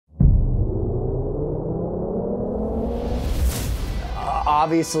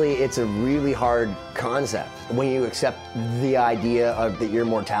Obviously, it's a really hard concept when you accept the idea of that your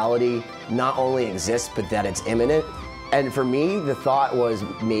mortality not only exists, but that it's imminent. And for me, the thought was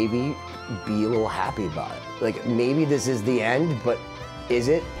maybe be a little happy about it. Like, maybe this is the end, but is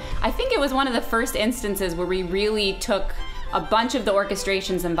it? I think it was one of the first instances where we really took a bunch of the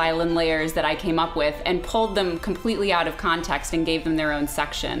orchestrations and violin layers that I came up with and pulled them completely out of context and gave them their own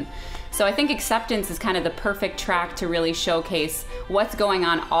section. So I think Acceptance is kind of the perfect track to really showcase what's going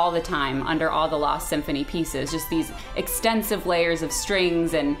on all the time under all the Lost Symphony pieces. Just these extensive layers of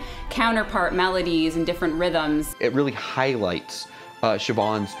strings and counterpart melodies and different rhythms. It really highlights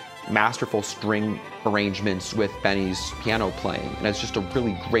Siobhan's masterful string arrangements with Benny's piano playing. And it's just a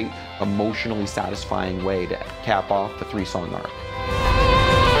really great, emotionally satisfying way to cap off the 3-song arc.